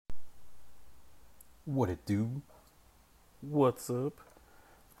What it do? What's up?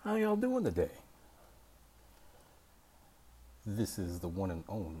 How y'all doing today? This is the one and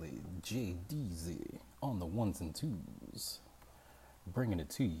only JDZ on the ones and twos, bringing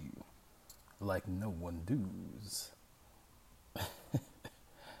it to you like no one does.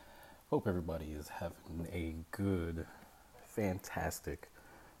 Hope everybody is having a good, fantastic,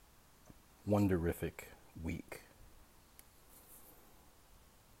 wonderific week.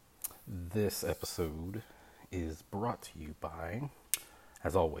 This episode is brought to you by,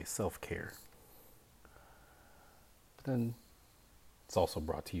 as always, self-care. But then it's also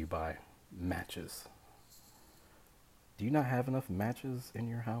brought to you by matches. Do you not have enough matches in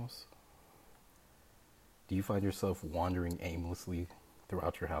your house? Do you find yourself wandering aimlessly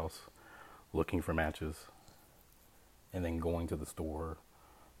throughout your house looking for matches and then going to the store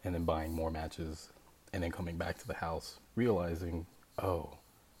and then buying more matches and then coming back to the house realizing, oh,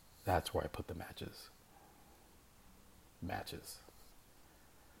 that's where I put the matches. Matches.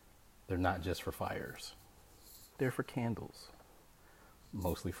 They're not just for fires. They're for candles.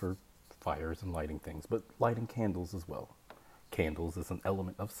 Mostly for fires and lighting things, but lighting candles as well. Candles is an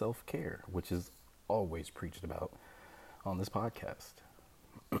element of self-care, which is always preached about on this podcast.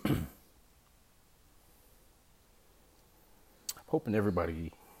 Hoping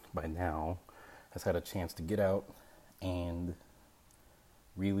everybody by now has had a chance to get out and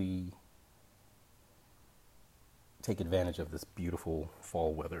really take advantage of this beautiful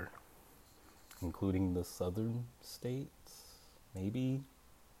fall weather, including the southern states. Maybe,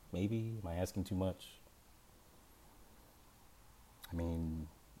 am I asking too much? I mean,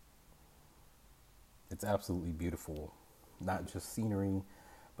 it's absolutely beautiful. Not just scenery,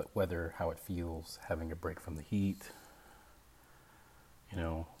 but weather, how it feels, having a break from the heat,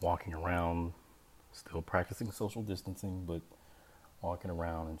 walking around, still practicing social distancing, but walking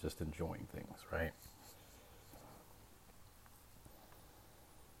around and just enjoying things, right?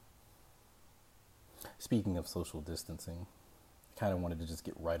 Speaking of social distancing, I kind of wanted to just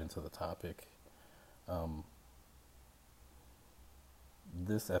get right into the topic.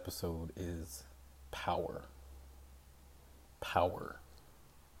 This episode is power. Power.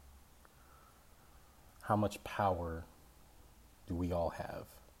 How much power do we all have?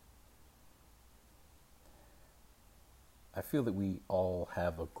 I feel that we all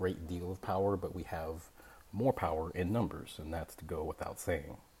have a great deal of power, but we have more power in numbers, and that's to go without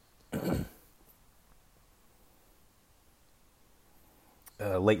saying.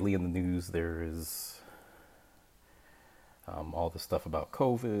 Lately in the news, there is all the stuff about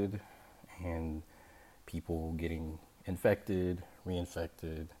COVID and people getting infected,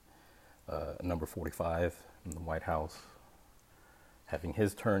 reinfected. Number 45 in the White House having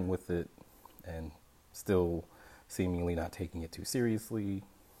his turn with it and still seemingly not taking it too seriously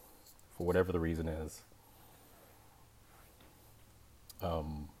for whatever the reason is.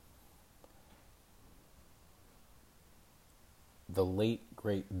 The late,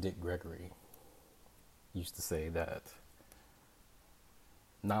 great Dick Gregory used to say that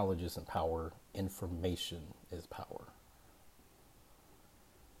knowledge isn't power, information is power.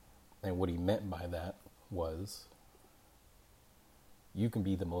 And what he meant by that was you can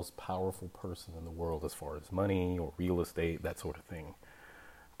be the most powerful person in the world as far as money or real estate, that sort of thing.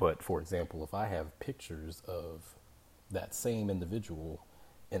 But for example, if I have pictures of that same individual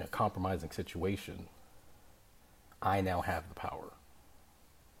in a compromising situation, I now have the power,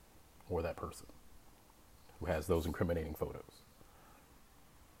 or that person who has those incriminating photos.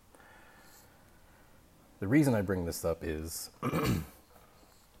 The reason I bring this up is I'm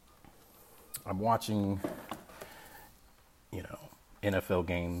watching, NFL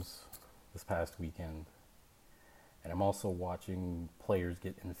games this past weekend, and I'm also watching players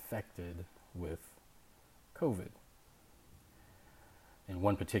get infected with COVID. In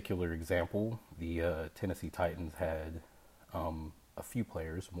one particular example, the Tennessee Titans had a few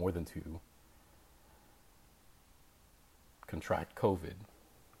players, more than two, contract COVID,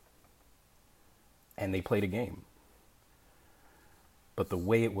 and they played a game. But the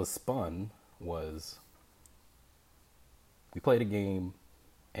way it was spun was, we played a game,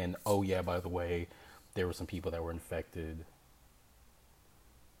 and oh yeah, by the way, there were some people that were infected,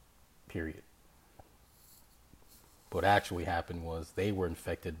 period. What actually happened was they were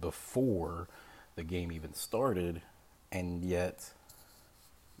infected before the game even started, and yet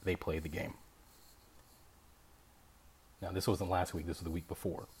they played the game. Now, this wasn't last week, this was the week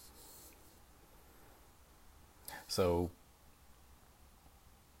before. So,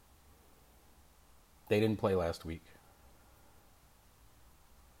 they didn't play last week.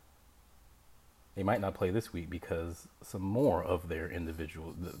 They might not play this week because some more of their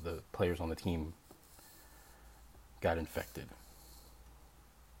individual, the players on the team got infected.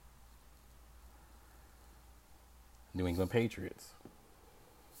 New England Patriots.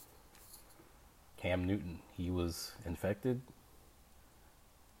 Cam Newton, he was infected,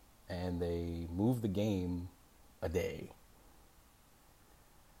 and they moved the game a day.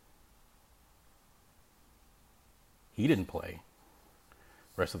 He didn't play.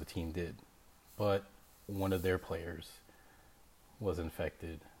 The rest of the team did. But one of their players was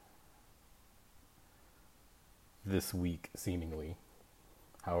infected this week, seemingly.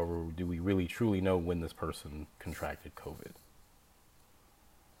 However, do we really truly know when this person contracted COVID?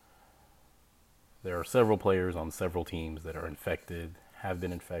 There are several players on several teams that are infected, have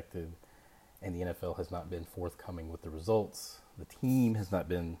been infected, and the NFL has not been forthcoming with the results. Teams have not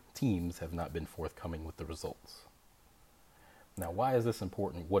been forthcoming with the results. Now, why is this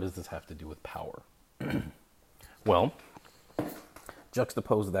important? What does this have to do with power? Well,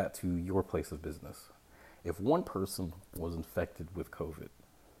 juxtapose that to your place of business. If one person was infected with COVID,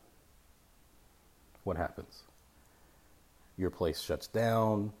 what happens? Your place shuts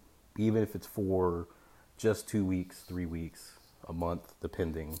down, even if it's for just 2 weeks, 3 weeks, a month,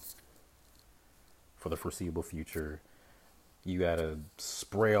 depending, for the foreseeable future. You got to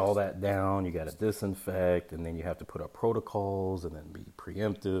spray all that down, you got to disinfect, and then you have to put up protocols and then be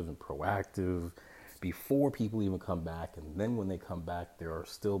preemptive and proactive before people even come back. And then when they come back, there are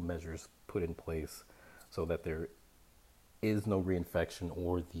still measures put in place so that there is no reinfection,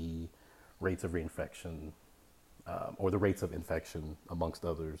 or the rates of reinfection or the rates of infection amongst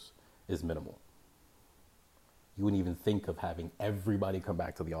others is minimal. You wouldn't even think of having everybody come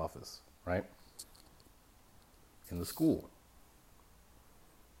back to the office, right? In the school,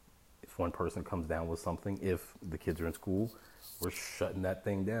 if one person comes down with something, if the kids are in school, we're shutting that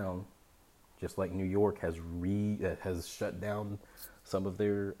thing down. Just like New York has shut down some of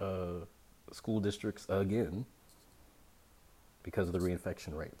their school districts again because of the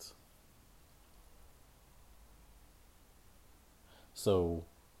reinfection rates. So,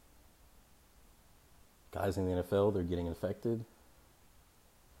 guys in the NFL, they're getting infected.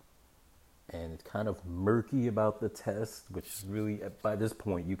 And it's kind of murky about the test, which is really, by this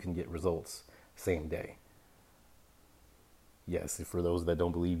point, you can get results same day. Yes, for those that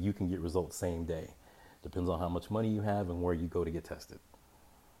don't believe, you can get results same day. Depends on how much money you have and where you go to get tested.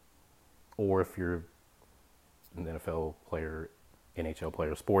 Or if you're an NFL player, NHL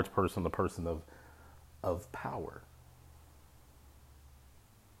player, sports person, the person of power.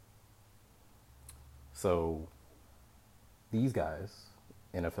 So these guys,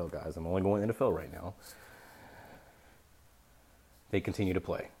 NFL guys, I'm only going NFL right now, they continue to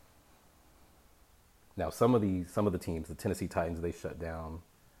play. Now, some of the teams, the Tennessee Titans, they shut down.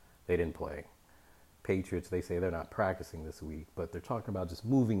 They didn't play. Patriots, they say they're not practicing this week, but they're talking about just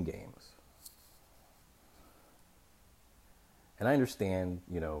moving games. And I understand,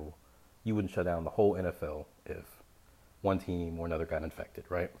 you wouldn't shut down the whole NFL if one team or another got infected,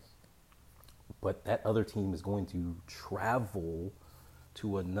 right? But that other team is going to travel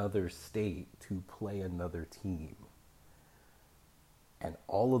to another state to play another team. And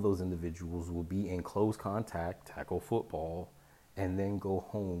all of those individuals will be in close contact, tackle football, and then go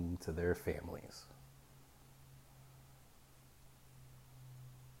home to their families.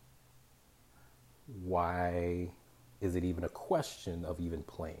 Why is it even a question of even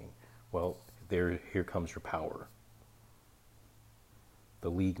playing? Well, here comes your power. The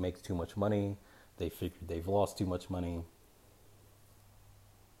league makes too much money. They figured they've lost too much money.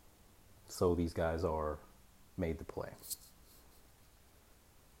 So these guys are made to play.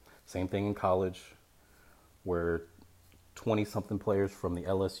 Same thing in college, where 20-something players from the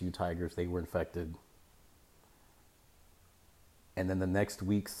LSU Tigers, they were infected. And then the next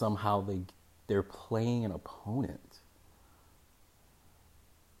week, somehow they're playing an opponent.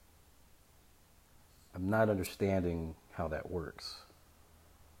 I'm not understanding how that works,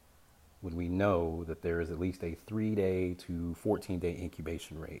 when we know that there is at least a 3-day to 14-day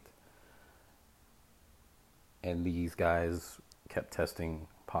incubation rate. And these guys kept testing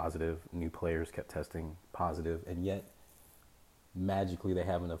positive, new players kept testing positive, and yet magically they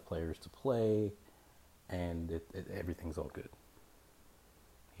have enough players to play, and everything's all good.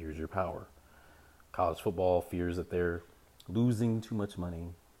 Here's your power. College football fears that they're losing too much money,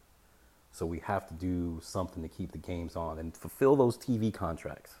 so we have to do something to keep the games on and fulfill those TV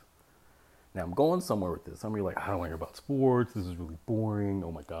contracts. Now, I'm going somewhere with this. Some of you are like, I don't want to hear about sports. This is really boring.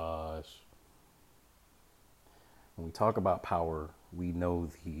 Oh my gosh. When we talk about power, we know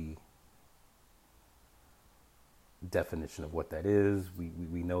the definition of what that is.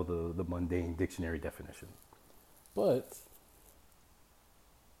 We know the mundane dictionary definition. But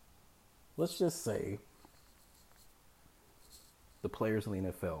let's just say The players in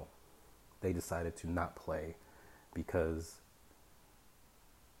the NFL, they decided to not play because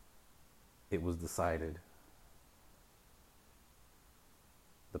it was decided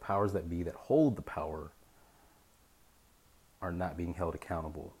the powers that be that hold the power are not being held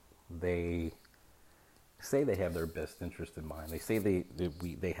accountable. They say they have their best interest in mind. They say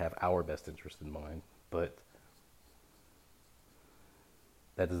they have our best interest in mind, but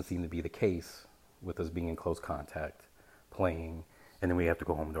that doesn't seem to be the case with us being in close contact, playing, and then we have to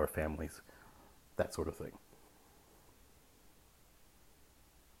go home to our families, that sort of thing.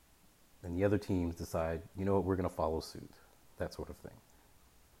 And the other teams decide, you know what, we're going to follow suit, that sort of thing.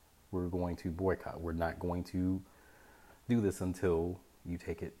 We're going to boycott. We're not going to do this until you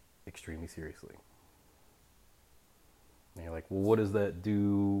take it extremely seriously. And you're like, well, what does that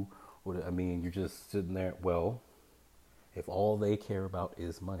do? I mean, you're just sitting there. Well, if all they care about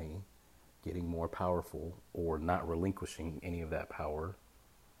is money, getting more powerful, or not relinquishing any of that power,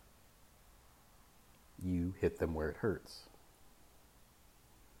 you hit them where it hurts.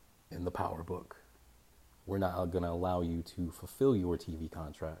 In the power book, we're not going to allow you to fulfill your TV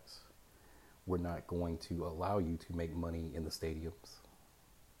contracts. We're not going to allow you to make money in the stadiums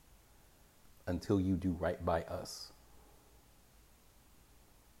until you do right by us.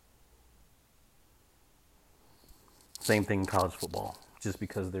 Same thing in college football. Just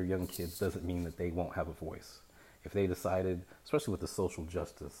because they're young kids doesn't mean that they won't have a voice. If they decided, especially with the social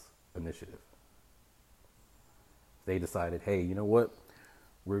justice initiative, they decided, hey, you know what?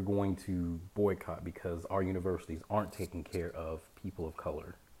 We're going to boycott because our universities aren't taking care of people of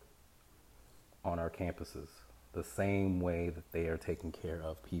color on our campuses the same way that they are taking care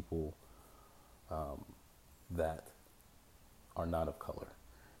of people that are not of color.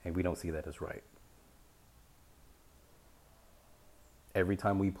 And we don't see that as right. Every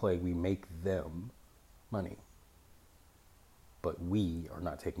time we play, we make them money, but we are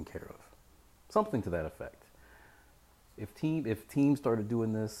not taken care of. Something to that effect. If teams started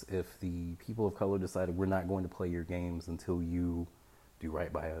doing this, if the people of color decided we're not going to play your games until you do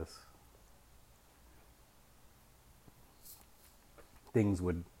right by us, things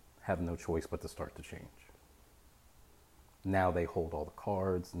would have no choice but to start to change. Now they hold all the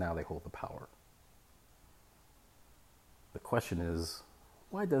cards. Now they hold the power. The question is,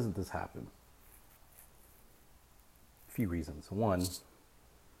 why doesn't this happen? A few reasons. One,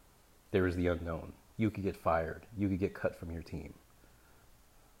 there is the unknown. You could get fired. You could get cut from your team.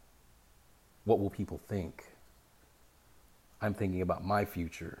 What will people think? I'm thinking about my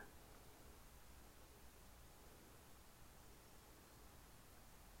future.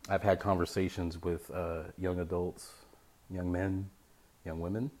 I've had conversations with young adults, young men, young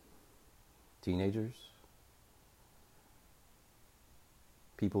women, teenagers,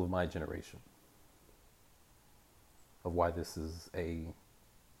 people of my generation, of why this is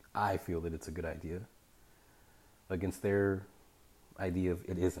I feel that it's a good idea, against their idea of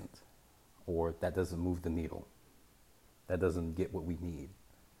it isn't, or that doesn't move the needle, that doesn't get what we need.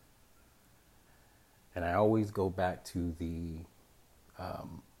 And I always go back to the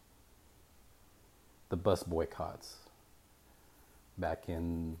bus boycotts back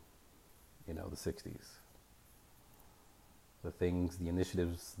in, the 60s. The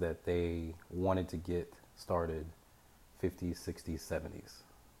initiatives that they wanted to get started 50s, 60s, 70s,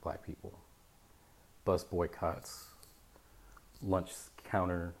 black people. Bus boycotts, lunch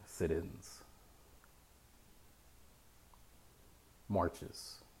counter sit-ins,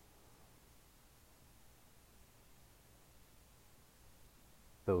 marches.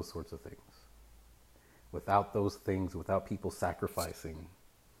 Those sorts of things. Without those things, without people sacrificing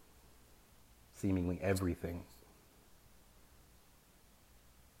seemingly everything,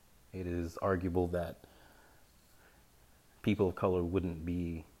 it is arguable that people of color wouldn't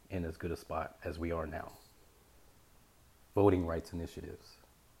be in as good a spot as we are now. Voting rights initiatives.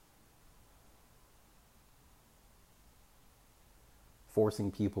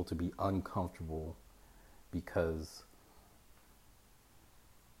 Forcing people to be uncomfortable because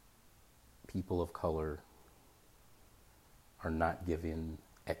people of color are not given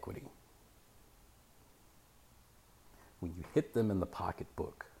equity. When you hit them in the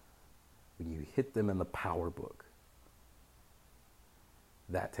pocketbook, when you hit them in the power book,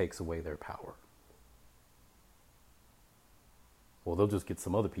 that takes away their power. Well, they'll just get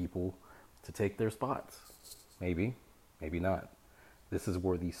some other people to take their spots. Maybe, maybe not. This is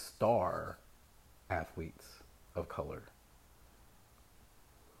where the star athletes of color,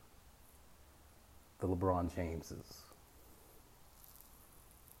 the LeBron Jameses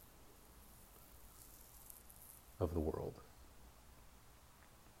of the world.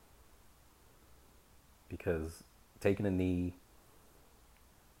 Because taking a knee,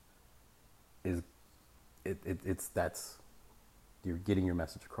 is it's that's you're getting your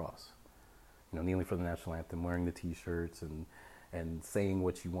message across. You know, kneeling for the national anthem, wearing the T-shirts, and saying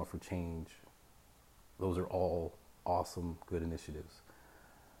what you want for change. Those are all awesome, good initiatives.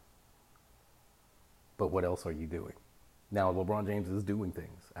 But what else are you doing? Now, LeBron James is doing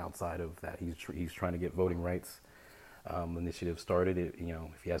things outside of that. He's trying to get voting rights initiative started. You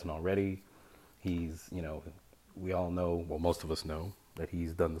know, if he hasn't already, he's, you know, we all know, well, most of us know that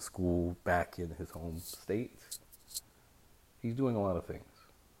he's done the school back in his home state. He's doing a lot of things.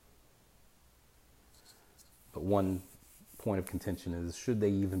 But one point of contention is, should they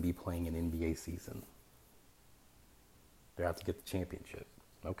even be playing an NBA season? They have to get the championship.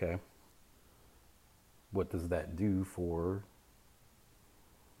 Okay. What does that do for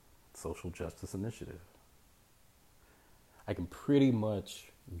social justice initiative? I can pretty much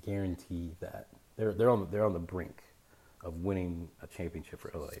guarantee that they're on the brink of winning a championship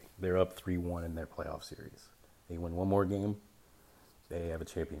for LA. They're up 3-1 in their playoff series. They win one more game, they have a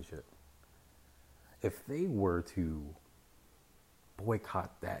championship. If they were to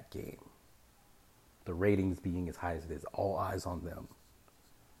boycott that game, the ratings being as high as it is, all eyes on them,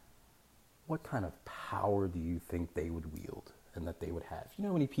 what kind of power do you think they would wield and that they would have? You know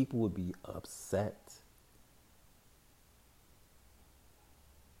how many people would be upset?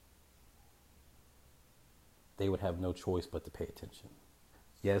 They would have no choice but to pay attention.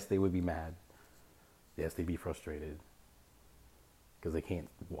 Yes, they would be mad. Yes, they'd be frustrated because they can't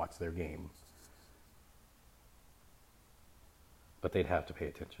watch their game. But they'd have to pay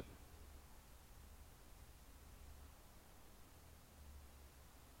attention.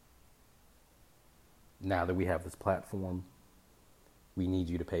 Now that we have this platform, we need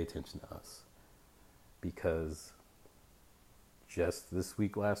you to pay attention to us. Because just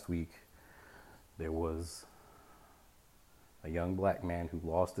last week, there was a young black man who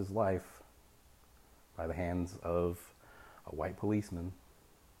lost his life by the hands of a white policeman,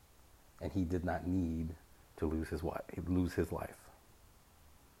 and he did not need to lose his life.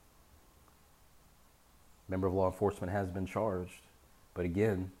 Member of law enforcement has been charged, but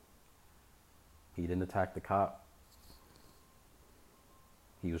again, he didn't attack the cop.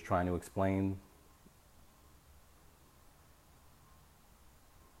 He was trying to explain.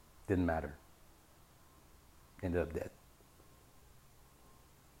 Didn't matter. Ended up dead.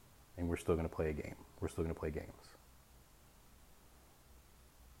 And we're still going to play a game. We're still going to play games.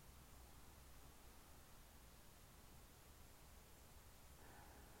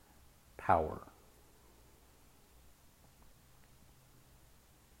 Power.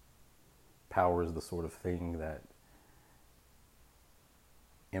 Power is the sort of thing that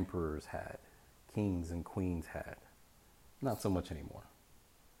emperors had, kings and queens had. Not so much anymore.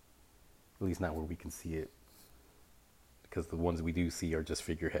 At least not where we can see it. Because the ones we do see are just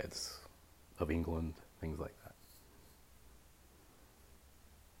figureheads of England, things like that.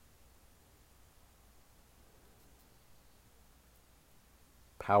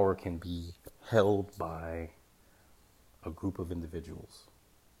 Power can be held by a group of individuals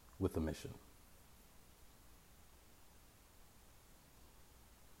with a mission.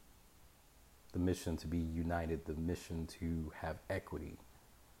 The mission to be united, the mission to have equity.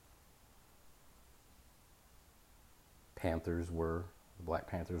 The Black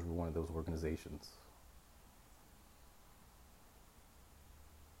Panthers were one of those organizations.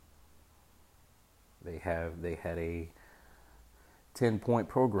 They had a 10-point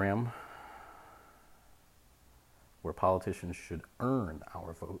program where politicians should earn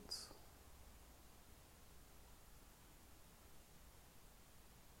our votes.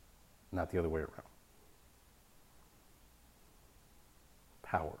 Not the other way around.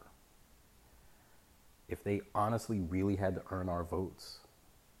 Power. If they honestly really had to earn our votes,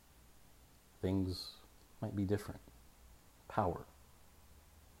 things might be different. Power.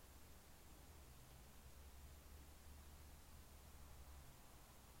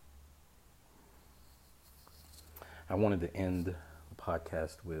 I wanted to end the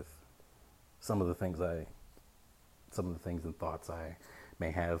podcast with some of the things and thoughts I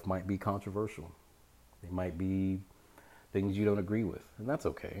may have might be controversial. They might be things you don't agree with, and that's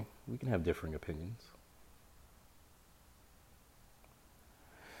okay. We can have differing opinions.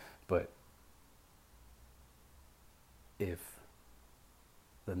 But if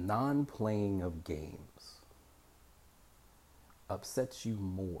the non-playing of games upsets you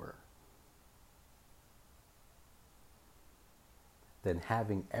more than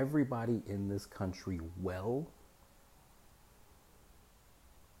having everybody in this country well,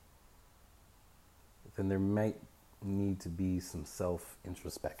 then there might need to be some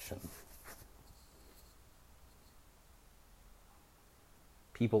self-introspection.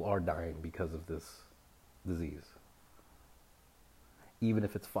 People are dying because of this disease. Even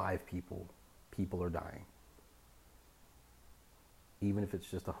if it's 5 people, people are dying. Even if it's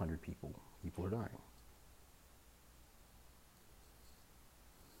just 100 people, people are dying.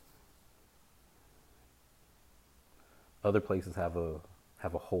 Other places have a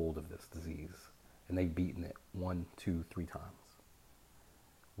hold of this disease, and they've beaten it 1, 2, 3 times.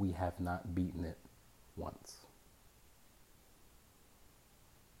 We have not beaten it once.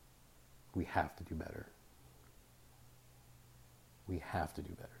 We have to do better. We have to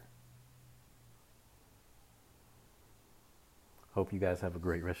do better. Hope you guys have a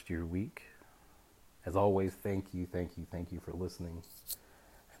great rest of your week. As always, thank you for listening.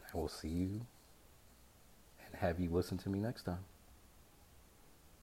 And I will see you and have you listen to me next time.